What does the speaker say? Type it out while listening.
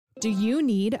Do you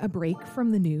need a break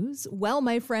from the news? Well,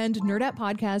 my friend, Nerdette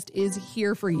Podcast is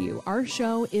here for you. Our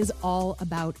show is all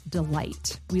about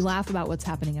delight. We laugh about what's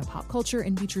happening in pop culture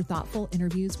and feature thoughtful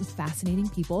interviews with fascinating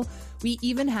people. We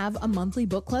even have a monthly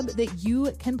book club that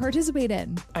you can participate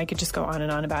in. I could just go on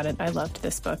and on about it. I loved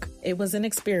this book. It was an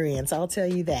experience, I'll tell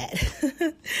you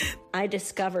that. I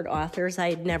discovered authors I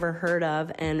had never heard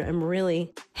of, and I'm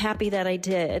really happy that I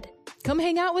did. Come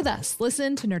hang out with us.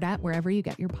 Listen to Nerdette wherever you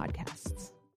get your podcasts.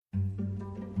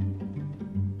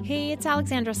 Hey, it's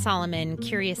Alexandra Solomon,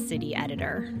 Curious City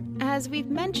editor. As we've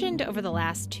mentioned over the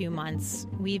last 2 months,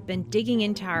 we've been digging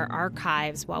into our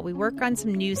archives while we work on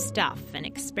some new stuff and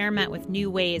experiment with new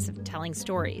ways of telling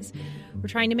stories. We're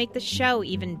trying to make the show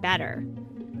even better.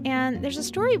 And there's a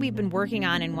story we've been working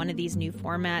on in one of these new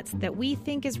formats that we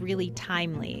think is really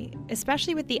timely,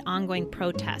 especially with the ongoing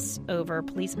protests over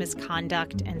police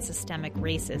misconduct and systemic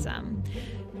racism.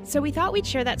 So we thought we'd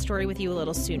share that story with you a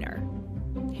little sooner.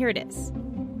 Here it is.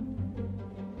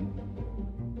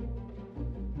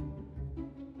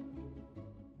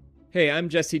 Hey, I'm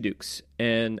Jesse Dukes,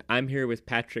 and I'm here with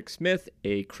Patrick Smith,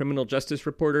 a criminal justice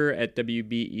reporter at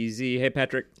WBEZ. Hey,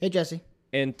 Patrick. Hey, Jesse.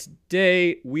 And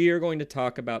today we are going to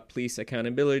talk about police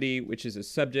accountability, which is a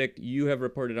subject you have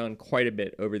reported on quite a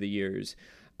bit over the years.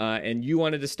 And you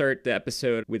wanted to start the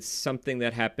episode with something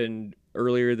that happened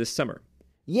earlier this summer.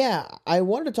 Yeah, I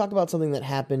wanted to talk about something that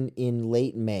happened in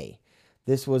late May.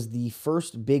 This was the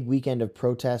first big weekend of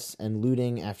protests and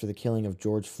looting after the killing of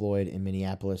George Floyd in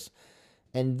Minneapolis.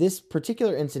 And this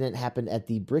particular incident happened at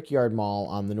the Brickyard Mall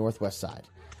on the Northwest Side.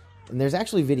 And there's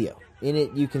actually video. In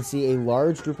it, you can see a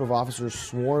large group of officers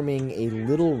swarming a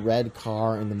little red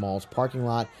car in the mall's parking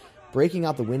lot, breaking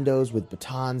out the windows with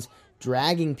batons,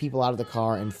 dragging people out of the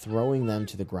car, and throwing them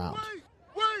to the ground.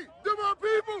 Wait, they're my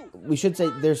people! We should say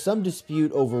there's some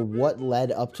dispute over what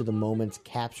led up to the moments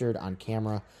captured on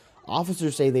camera.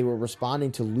 Officers say they were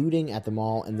responding to looting at the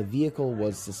mall and the vehicle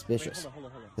was suspicious. Hold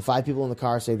on. The 5 people in the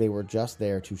car say they were just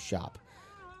there to shop.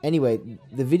 Anyway,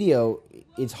 the video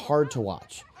is hard to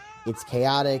watch. It's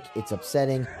chaotic, it's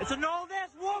upsetting. It's an old-ass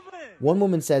woman! One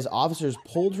woman says officers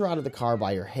pulled her out of the car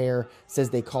by her hair, says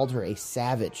they called her a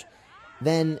savage.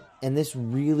 Then, and this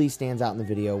really stands out in the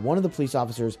video, one of the police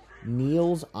officers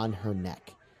kneels on her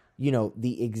neck. You know,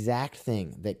 the exact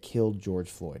thing that killed George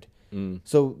Floyd.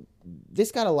 So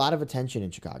this got a lot of attention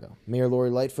in Chicago. Mayor Lori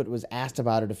Lightfoot was asked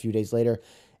about it a few days later,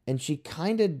 and she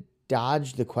kind of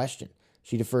dodged the question.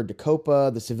 She deferred to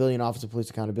COPA, the Civilian Office of Police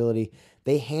Accountability.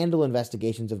 They handle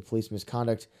investigations of police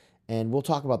misconduct, and we'll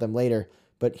talk about them later.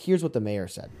 But here's what the mayor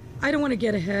said. I don't want to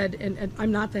get ahead, and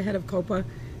I'm not the head of COPA.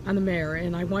 I'm the mayor,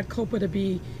 and I want COPA to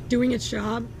be doing its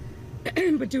job,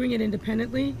 but doing it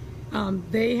independently.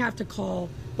 They have to call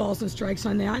balls and strikes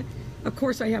on that. Of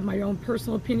course, I have my own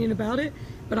personal opinion about it,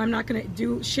 but I'm not going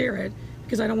to share it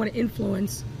because I don't want to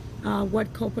influence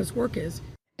what COPA's work is.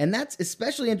 And that's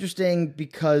especially interesting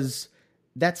because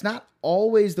that's not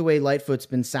always the way Lightfoot's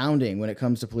been sounding when it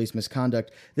comes to police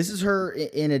misconduct. This is her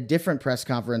in a different press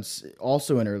conference,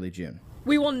 also in early June.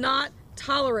 We will not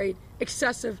tolerate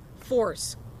excessive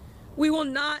force. We will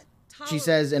not tolerate... She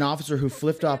says an officer who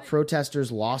flipped off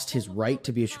protesters lost his right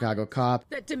to be a Chicago cop.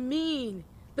 That demean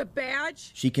the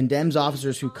badge. She condemns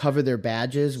officers who cover their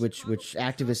badges, which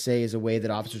activists say is a way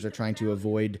that officers are trying to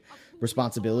avoid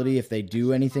responsibility if they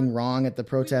do anything wrong at the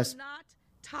protest. We will not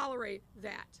tolerate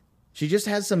that. She just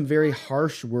has some very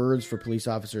harsh words for police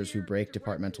officers who break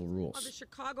departmental Of the rules.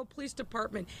 Chicago Police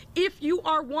Department. If you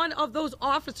are one of those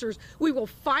officers, we will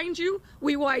find you,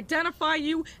 we will identify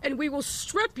you, and we will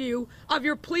strip you of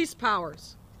your police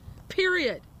powers.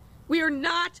 Period. We are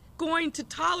not going to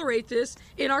tolerate this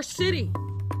in our city.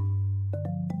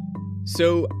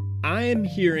 So I'm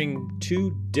hearing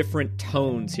two different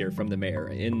tones here from the mayor.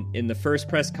 In the first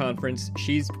press conference,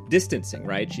 she's distancing,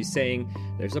 right? She's saying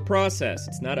there's a process.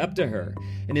 It's not up to her.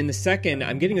 And in the second,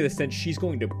 I'm getting the sense she's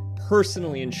going to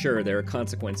personally ensure there are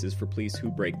consequences for police who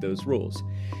break those rules.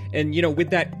 And, you know, with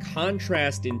that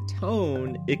contrast in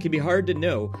tone, it can be hard to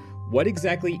know what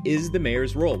exactly is the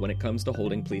mayor's role when it comes to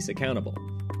holding police accountable.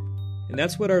 And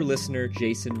that's what our listener,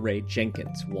 Jason Ray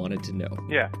Jenkins, wanted to know.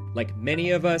 Yeah. Like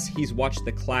many of us, he's watched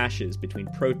the clashes between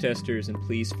protesters and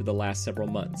police for the last several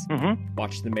months. Mm-hmm.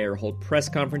 Watched the mayor hold press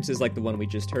conferences like the one we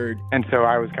just heard. And so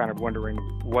I was kind of wondering,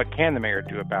 what can the mayor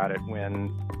do about it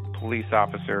when police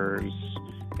officers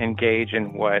engage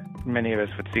in what many of us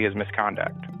would see as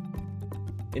misconduct?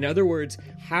 In other words,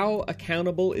 how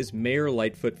accountable is Mayor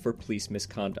Lightfoot for police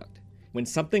misconduct? When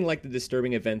something like the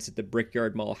disturbing events at the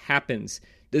Brickyard Mall happens,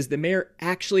 does the mayor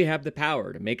actually have the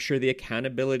power to make sure the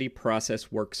accountability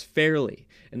process works fairly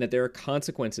and that there are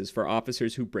consequences for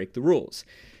officers who break the rules?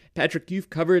 Patrick, you've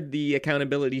covered the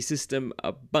accountability system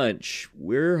a bunch.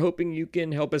 We're hoping you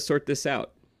can help us sort this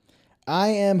out. I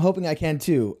am hoping I can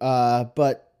too.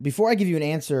 But before I give you an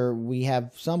answer, we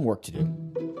have some work to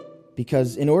do.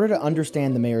 Because in order to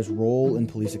understand the mayor's role in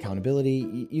police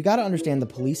accountability, you got to understand the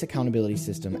police accountability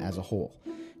system as a whole.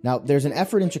 Now, there's an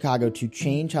effort in Chicago to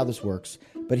change how this works,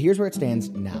 but here's where it stands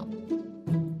now.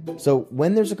 So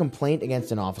when there's a complaint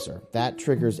against an officer, that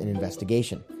triggers an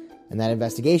investigation. And that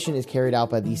investigation is carried out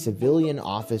by the Civilian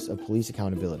Office of Police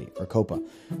Accountability, or COPA.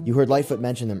 You heard Lightfoot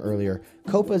mention them earlier.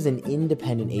 COPA is an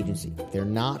independent agency. They're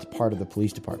not part of the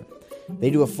police department. They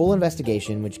do a full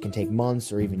investigation, which can take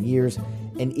months or even years.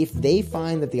 And if they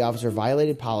find that the officer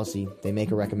violated policy, they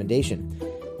make a recommendation.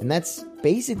 And that's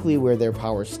basically where their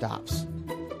power stops.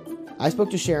 I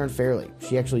spoke to Sharon Fairley.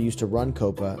 She actually used to run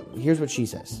COPA. Here's what she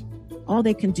says. All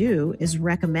they can do is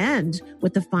recommend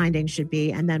what the findings should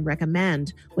be and then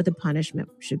recommend what the punishment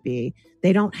should be.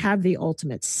 They don't have the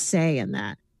ultimate say in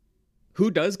that. Who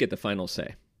does get the final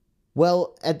say?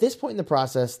 Well, at this point in the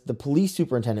process, the police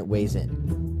superintendent weighs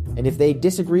in. And if they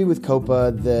disagree with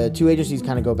COPA, the two agencies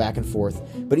kind of go back and forth.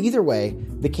 But either way,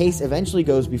 the case eventually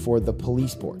goes before the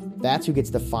police board. That's who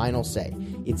gets the final say.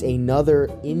 It's another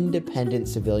independent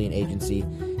civilian agency,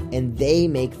 and they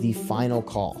make the final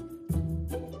call.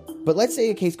 But let's say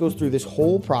a case goes through this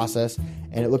whole process,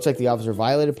 and it looks like the officer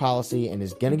violated policy and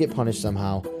is going to get punished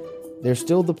somehow. There's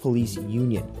still the police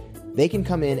union. They can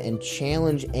come in and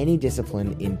challenge any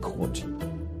discipline in court.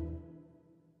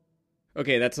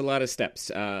 Okay, that's a lot of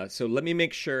steps. So let me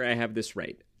make sure I have this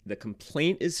right. The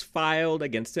complaint is filed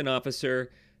against an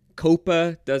officer.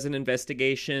 COPA does an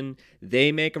investigation.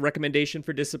 They make a recommendation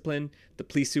for discipline. The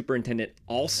police superintendent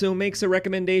also makes a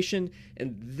recommendation.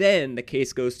 And then the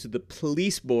case goes to the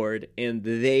police board and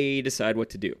they decide what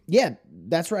to do. Yeah,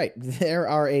 that's right. There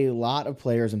are a lot of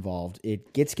players involved.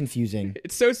 It gets confusing.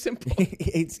 It's so simple.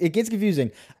 It gets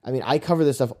confusing. I mean, I cover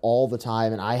this stuff all the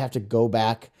time, and I have to go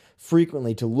back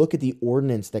frequently to look at the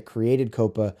ordinance that created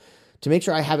COPA to make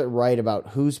sure I have it right about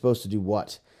who's supposed to do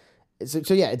what.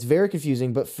 So yeah, it's very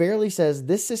confusing, but Fairley says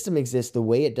this system exists the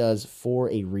way it does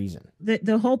for a reason.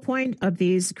 The whole point of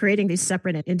creating these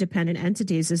separate and independent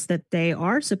entities is that they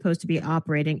are supposed to be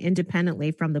operating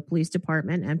independently from the police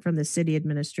department and from the city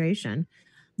administration.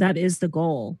 That is the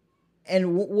goal.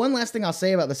 And one last thing I'll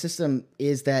say about the system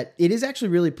is that it is actually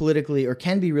really politically, or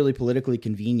can be really politically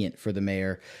convenient for the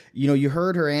mayor. You know, you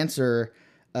heard her answer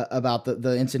about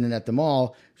the incident at the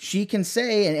mall. She can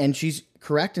say, and she's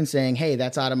correct in saying, hey,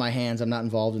 that's out of my hands. I'm not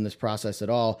involved in this process at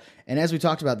all. And as we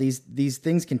talked about, these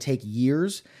things can take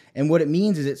years. And what it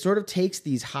means is it sort of takes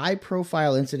these high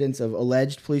profile incidents of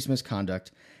alleged police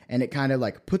misconduct and it kind of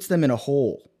like puts them in a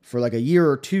hole for like a year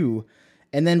or two.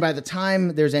 And then by the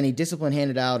time there's any discipline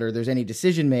handed out or there's any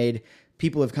decision made,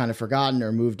 people have kind of forgotten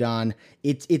or moved on.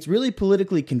 It's really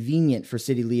politically convenient for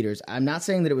city leaders. I'm not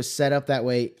saying that it was set up that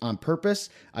way on purpose.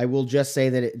 I will just say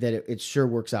that it sure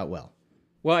works out well.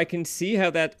 Well, I can see how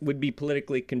that would be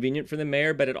politically convenient for the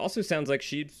mayor, but it also sounds like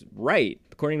she's right.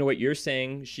 According to what you're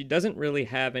saying, she doesn't really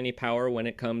have any power when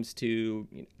it comes to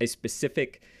a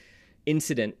specific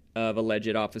incident of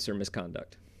alleged officer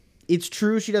misconduct. It's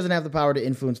true she doesn't have the power to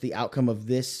influence the outcome of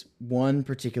this one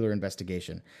particular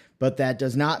investigation, but that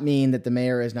does not mean that the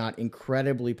mayor is not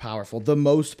incredibly powerful, the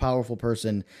most powerful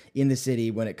person in the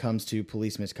city when it comes to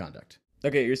police misconduct.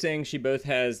 Okay, you're saying she both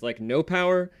has like no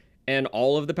power and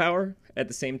all of the power at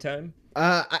the same time?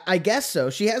 I guess so.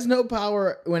 She has no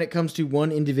power when it comes to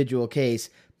one individual case,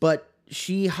 but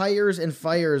she hires and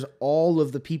fires all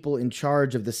of the people in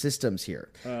charge of the systems here.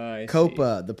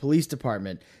 COPA, the police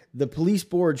department, the police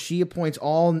board. She appoints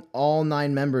all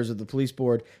 9 members of the police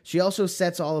board. She also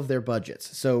sets all of their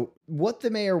budgets. So what the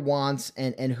mayor wants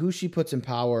and who she puts in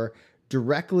power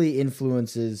directly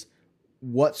influences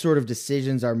what sort of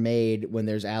decisions are made when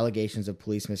there's allegations of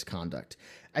police misconduct.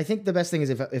 I think the best thing is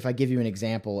if I give you an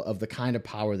example of the kind of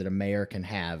power that a mayor can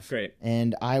have. Great.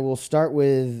 And I will start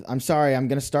with, I'm going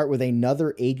to start with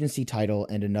another agency title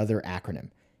and another acronym.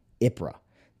 IPRA,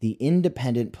 the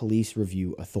Independent Police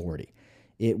Review Authority.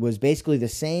 It was basically the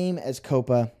same as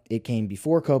COPA. It came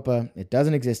before COPA. It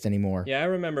doesn't exist anymore. Yeah, I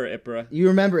remember IPRA. You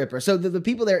remember IPRA. So the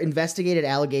people there investigated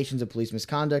allegations of police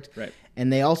misconduct. Right.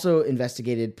 And they also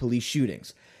investigated police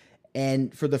shootings.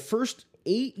 And for the first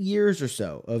 8 years or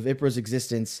so of IPRA's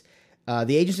existence,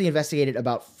 the agency investigated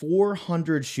about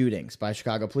 400 shootings by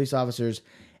Chicago police officers,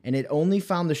 and it only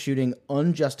found the shooting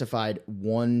unjustified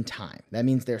one time. That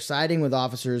means they're siding with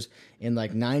officers in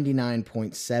like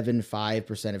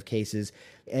 99.75% of cases.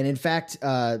 And in fact,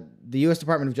 the U.S.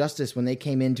 Department of Justice, when they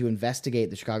came in to investigate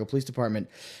the Chicago Police Department,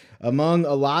 among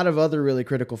a lot of other really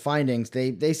critical findings,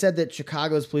 they said that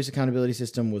Chicago's police accountability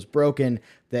system was broken,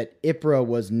 that IPRA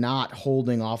was not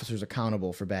holding officers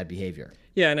accountable for bad behavior.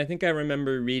 Yeah, and I think I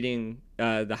remember reading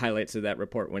the highlights of that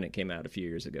report when it came out a few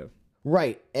years ago.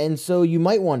 Right. And so you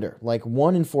might wonder, like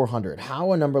 1 in 400,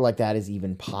 how a number like that is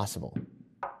even possible.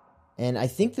 And I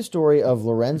think the story of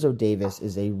Lorenzo Davis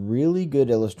is a really good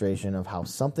illustration of how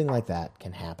something like that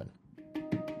can happen.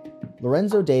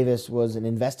 Lorenzo Davis was an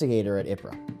investigator at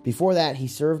IPRA. Before that, he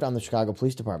served on the Chicago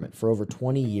Police Department for over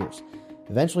 20 years,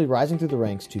 eventually rising through the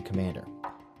ranks to commander.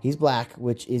 He's black,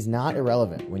 which is not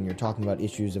irrelevant when you're talking about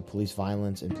issues of police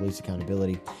violence and police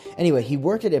accountability. Anyway, he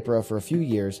worked at IPRA for a few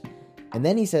years, and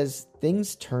then he says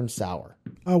things turned sour.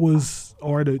 I was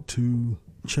ordered to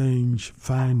change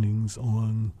findings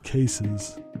on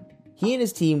cases. He and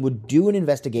his team would do an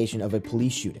investigation of a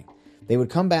police shooting. They would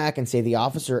come back and say the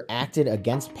officer acted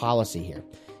against policy here.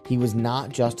 He was not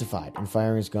justified in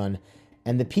firing his gun,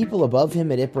 and the people above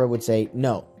him at IPRA would say,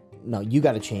 no, you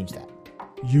got to change that.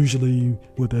 Usually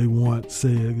what they want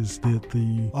said is that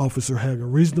the officer had a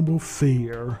reasonable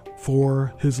fear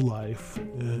for his life,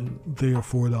 and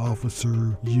therefore the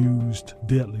officer used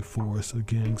deadly force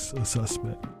against a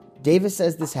suspect. Davis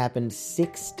says this happened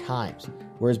 6 times,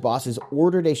 where his bosses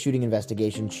ordered a shooting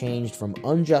investigation changed from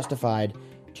unjustified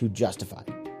to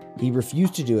justified. He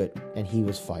refused to do it, and he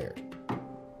was fired.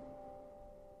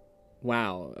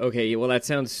 Wow. Okay, well, that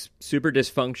sounds super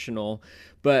dysfunctional,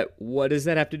 but what does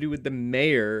that have to do with the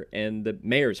mayor and the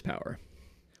mayor's power?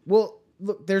 Well,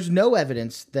 look, there's no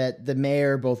evidence that the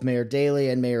mayor, both Mayor Daley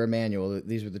and Mayor Emanuel,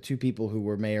 these were the two people who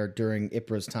were mayor during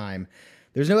IPRA's time,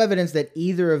 there's no evidence that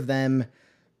either of them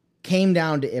came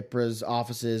down to IPRA's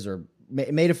offices or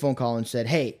made a phone call and said,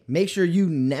 hey, make sure you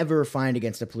never find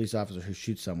against a police officer who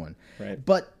shoots someone. Right.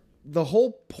 But the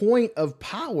whole point of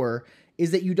power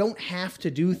is that you don't have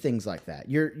to do things like that.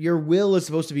 Your will is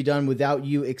supposed to be done without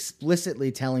you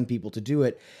explicitly telling people to do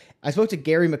it. I spoke to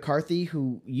Gary McCarthy,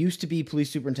 who used to be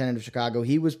police superintendent of Chicago.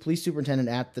 He was police superintendent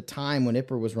at the time when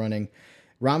IPRA was running.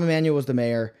 Rahm Emanuel was the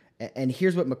mayor. And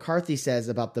here's what McCarthy says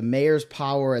about the mayor's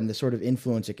power and the sort of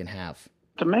influence it can have.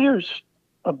 The mayor's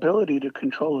ability to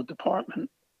control a department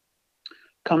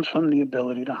comes from the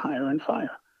ability to hire and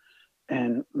fire.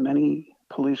 And many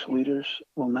police leaders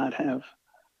will not have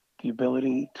the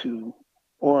ability to,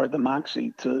 or the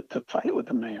moxie to fight with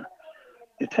the mayor.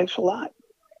 It takes a lot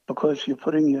because you're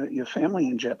putting your family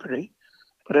in jeopardy.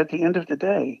 But at the end of the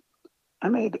day, I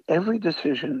made every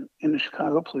decision in the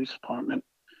Chicago Police Department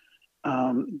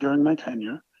during my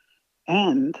tenure,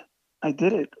 and I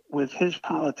did it with his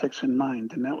politics in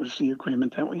mind, and that was the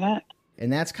agreement that we had.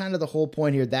 And that's kind of the whole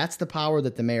point here. That's the power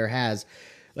that the mayor has.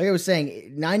 Like I was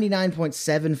saying,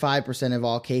 99.75% of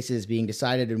all cases being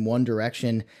decided in one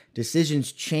direction,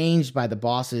 decisions changed by the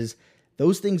bosses,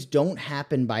 those things don't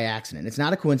happen by accident. It's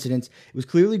not a coincidence. It was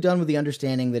clearly done with the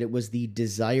understanding that it was the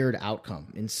desired outcome.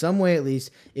 In some way, at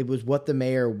least, it was what the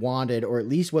mayor wanted, or at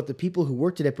least what the people who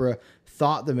worked at IPRA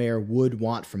thought the mayor would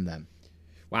want from them.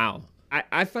 Wow.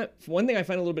 I find one thing I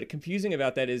find a little bit confusing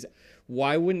about that is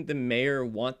why wouldn't the mayor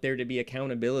want there to be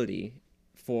accountability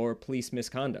for police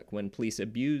misconduct when police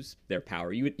abuse their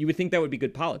power? You would think that would be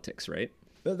good politics, right?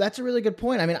 That's a really good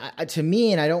point. I mean, to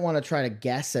me, and I don't want to try to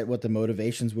guess at what the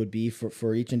motivations would be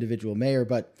for each individual mayor,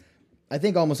 but I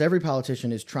think almost every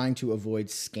politician is trying to avoid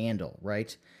scandal,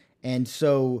 right? And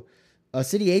so a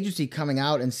city agency coming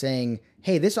out and saying,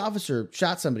 hey, this officer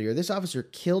shot somebody or this officer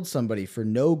killed somebody for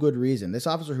no good reason, this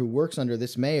officer who works under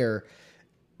this mayor,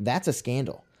 that's a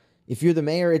scandal. If you're the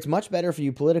mayor, it's much better for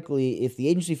you politically if the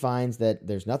agency finds that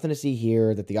there's nothing to see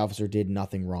here, that the officer did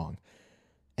nothing wrong.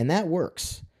 And that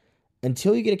works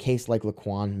until you get a case like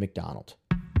Laquan McDonald.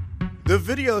 The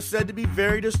video is said to be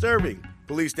very disturbing.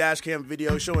 Police dashcam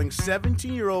video showing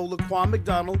 17-year-old Laquan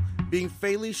McDonald being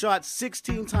fatally shot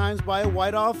 16 times by a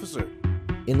white officer.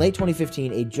 In late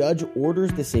 2015, a judge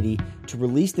orders the city to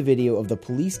release the video of the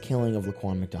police killing of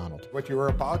Laquan McDonald. What you are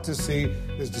about to see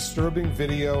is disturbing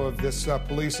video of this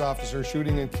police officer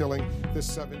shooting and killing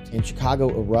this 17. And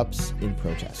Chicago erupts in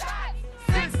protest.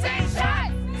 16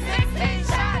 shots! 16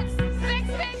 shots! 16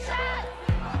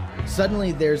 shots!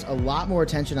 Suddenly, there's a lot more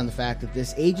attention on the fact that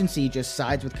this agency just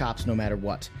sides with cops no matter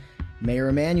what. Mayor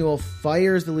Emanuel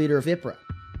fires the leader of IPRA.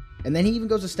 And then he even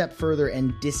goes a step further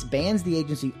and disbands the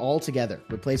agency altogether,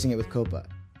 replacing it with COPA.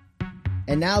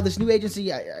 And now this new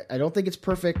agency, I don't think it's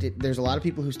perfect. There's a lot of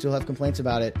people who still have complaints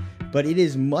about it, but it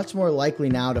is much more likely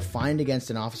now to find against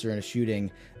an officer in a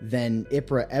shooting than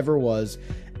IPRA ever was.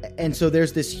 And so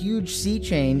there's this huge sea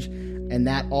change, and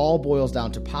that all boils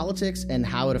down to politics and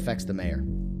how it affects the mayor.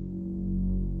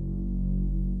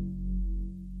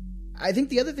 I think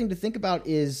the other thing to think about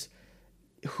is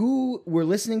who we're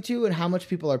listening to and how much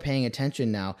people are paying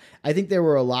attention now. I think there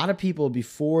were a lot of people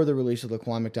before the release of the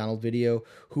Laquan McDonald video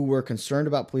who were concerned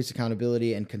about police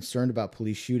accountability and concerned about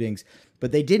police shootings,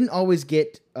 but they didn't always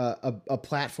get a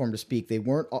platform to speak.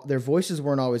 Their voices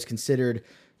weren't always considered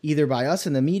either by us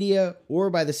in the media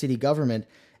or by the city government.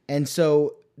 And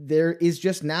so there is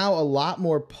just now a lot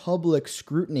more public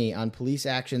scrutiny on police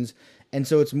actions. And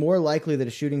so it's more likely that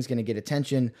a shooting is going to get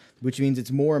attention, which means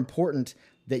it's more important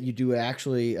that you do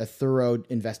actually a thorough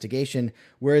investigation.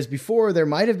 Whereas before, there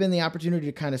might have been the opportunity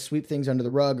to kind of sweep things under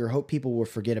the rug or hope people will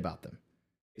forget about them.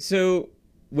 So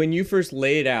when you first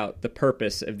laid out the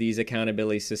purpose of these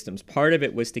accountability systems, part of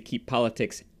it was to keep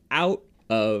politics out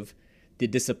of the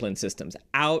discipline systems,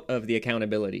 out of the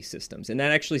accountability systems. And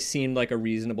that actually seemed like a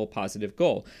reasonable, positive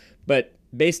goal. But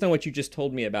based on what you just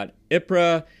told me about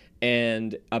IPRA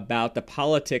and about the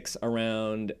politics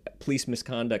around police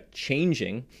misconduct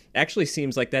changing, actually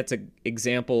seems like that's an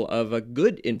example of a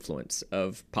good influence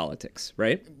of politics,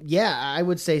 right? Yeah, I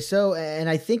would say so. And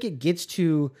I think it gets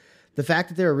to the fact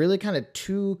that there are really kind of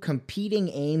two competing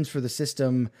aims for the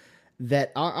system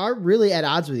that are really at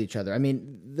odds with each other. I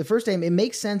mean, the first aim, it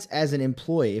makes sense as an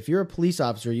employee. If you're a police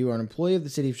officer, you are an employee of the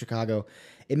city of Chicago,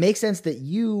 it makes sense that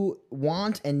you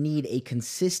want and need a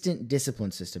consistent discipline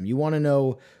system. You want to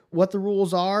know what the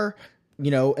rules are,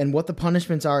 and what the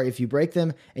punishments are if you break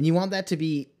them. And you want that to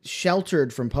be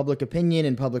sheltered from public opinion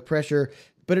and public pressure.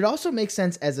 But it also makes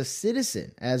sense as a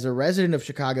citizen, as a resident of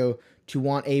Chicago, to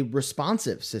want a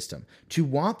responsive system, to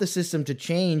want the system to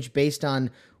change based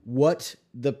on what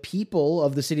the people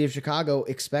of the city of Chicago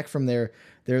expect from their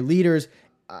leaders.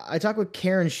 I talked with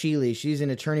Karen Sheely. She's an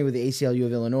attorney with the ACLU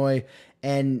of Illinois,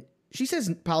 and she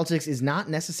says politics is not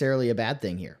necessarily a bad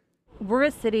thing here. We're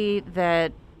a city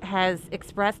that has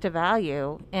expressed a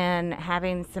value in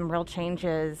having some real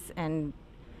changes in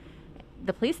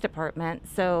the police department,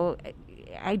 so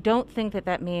I don't think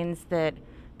that means that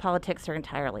politics are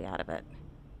entirely out of it.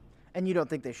 And you don't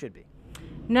think they should be?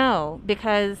 No,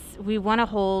 because we want to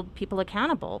hold people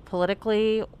accountable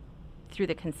politically, through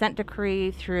the consent decree,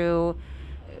 through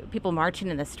people marching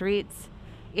in the streets.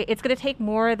 It's going to take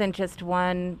more than just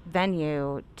one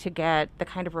venue to get the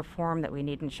kind of reform that we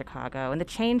need in Chicago and the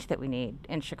change that we need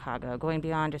in Chicago, going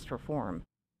beyond just reform.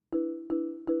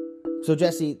 So,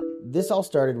 Jesse, this all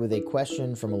started with a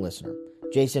question from a listener,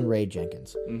 Jason Ray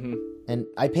Jenkins. Mm-hmm. And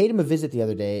I paid him a visit the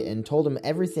other day and told him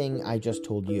everything I just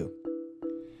told you.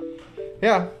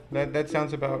 Yeah, that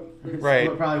sounds about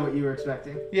right. Probably what you were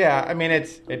expecting. Yeah, I mean,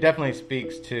 it definitely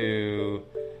speaks to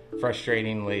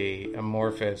frustratingly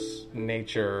amorphous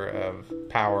nature of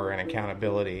power and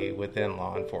accountability within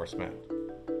law enforcement.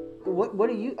 What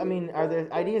do you, are there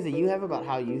ideas that you have about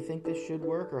how you think this should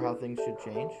work or how things should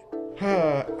change?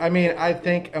 I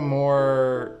think a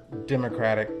more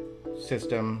democratic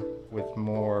system with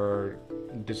more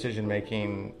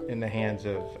decision-making in the hands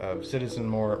of citizens,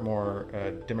 more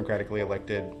democratically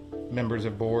elected members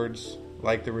of boards,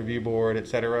 like the review board, et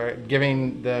cetera,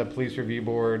 giving the police review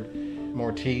board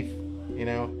more teeth,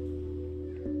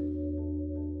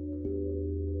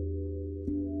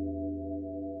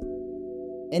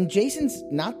 And Jason's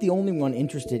not the only one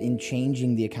interested in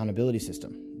changing the accountability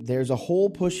system. There's a whole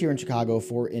push here in Chicago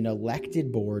for an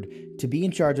elected board to be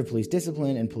in charge of police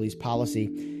discipline and police policy.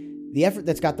 The effort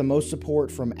that's got the most support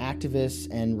from activists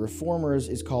and reformers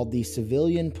is called the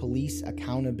Civilian Police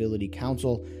Accountability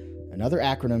Council, another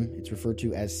acronym. It's referred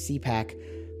to as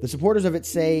CPAC. The supporters of it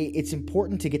say it's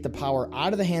important to get the power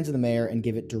out of the hands of the mayor and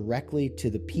give it directly to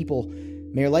the people.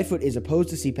 Mayor Lightfoot is opposed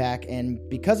to CPAC, and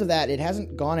because of that, it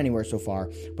hasn't gone anywhere so far,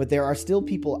 but there are still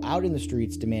people out in the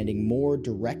streets demanding more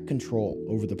direct control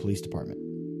over the police department.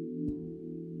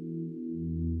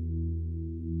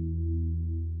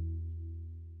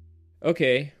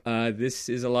 Okay, this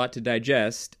is a lot to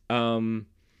digest,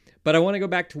 but I want to go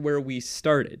back to where we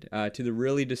started, to the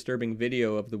really disturbing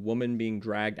video of the woman being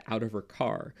dragged out of her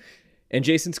car, and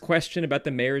Jason's question about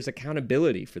the mayor's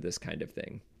accountability for this kind of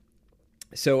thing.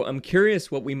 So I'm curious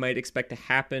what we might expect to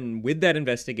happen with that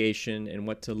investigation and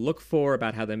what to look for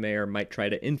about how the mayor might try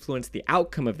to influence the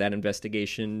outcome of that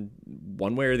investigation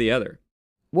one way or the other.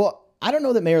 Well, I don't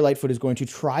know that Mayor Lightfoot is going to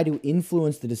try to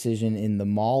influence the decision in the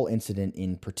mall incident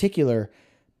in particular,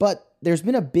 but there's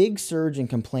been a big surge in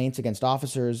complaints against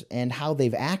officers and how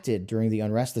they've acted during the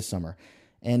unrest this summer.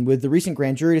 And with the recent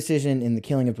grand jury decision in the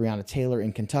killing of Breonna Taylor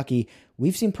in Kentucky,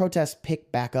 we've seen protests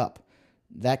pick back up.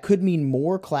 That could mean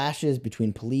more clashes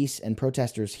between police and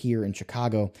protesters here in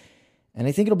Chicago. And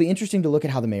I think it'll be interesting to look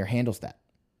at how the mayor handles that.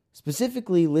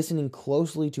 Specifically, listening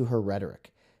closely to her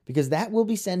rhetoric, because that will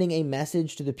be sending a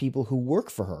message to the people who work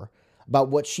for her about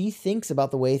what she thinks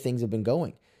about the way things have been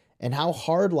going and how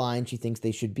hardline she thinks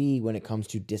they should be when it comes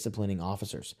to disciplining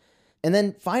officers. And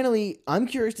then finally, I'm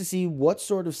curious to see what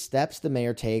sort of steps the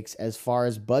mayor takes as far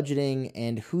as budgeting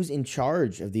and who's in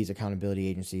charge of these accountability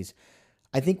agencies.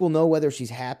 I think we'll know whether she's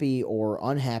happy or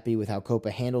unhappy with how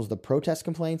COPA handles the protest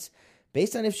complaints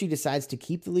based on if she decides to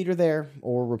keep the leader there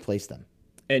or replace them.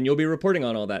 And you'll be reporting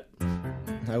on all that.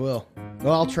 I will.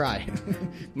 Well, I'll try.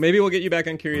 Maybe we'll get you back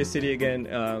on Curious City again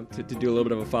to do a little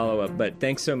bit of a follow-up. But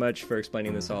thanks so much for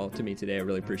explaining this all to me today. I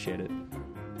really appreciate it.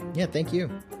 Yeah, thank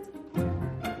you.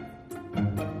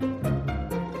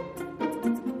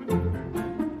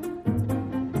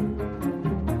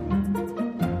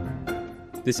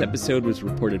 This episode was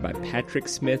reported by Patrick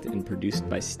Smith and produced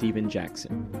by Stephen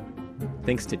Jackson.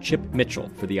 Thanks to Chip Mitchell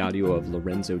for the audio of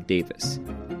Lorenzo Davis.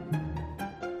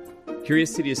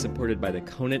 Curious City is supported by the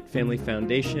Conant Family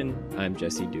Foundation. I'm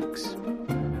Jesse Dukes.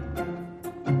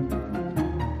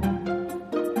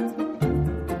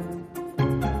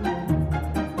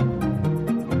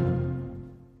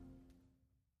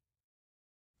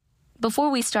 Before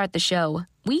we start the show,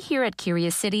 we here at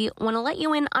Curious City want to let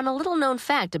you in on a little-known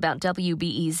fact about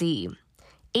WBEZ.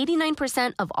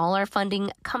 89% of all our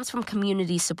funding comes from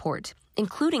community support,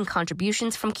 including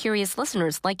contributions from curious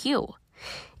listeners like you.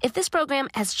 If this program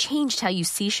has changed how you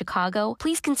see Chicago,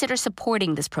 please consider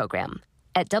supporting this program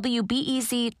at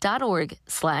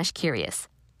wbez.org/curious.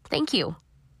 Thank you.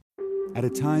 At a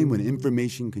time when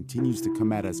information continues to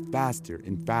come at us faster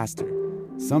and faster,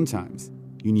 sometimes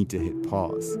you need to hit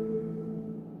pause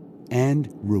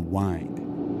and rewind.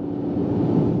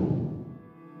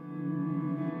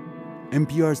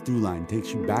 NPR's Throughline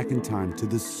takes you back in time to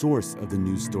the source of the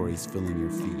news stories filling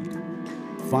your feed.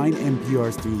 Find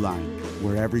NPR's Throughline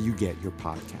wherever you get your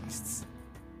podcasts.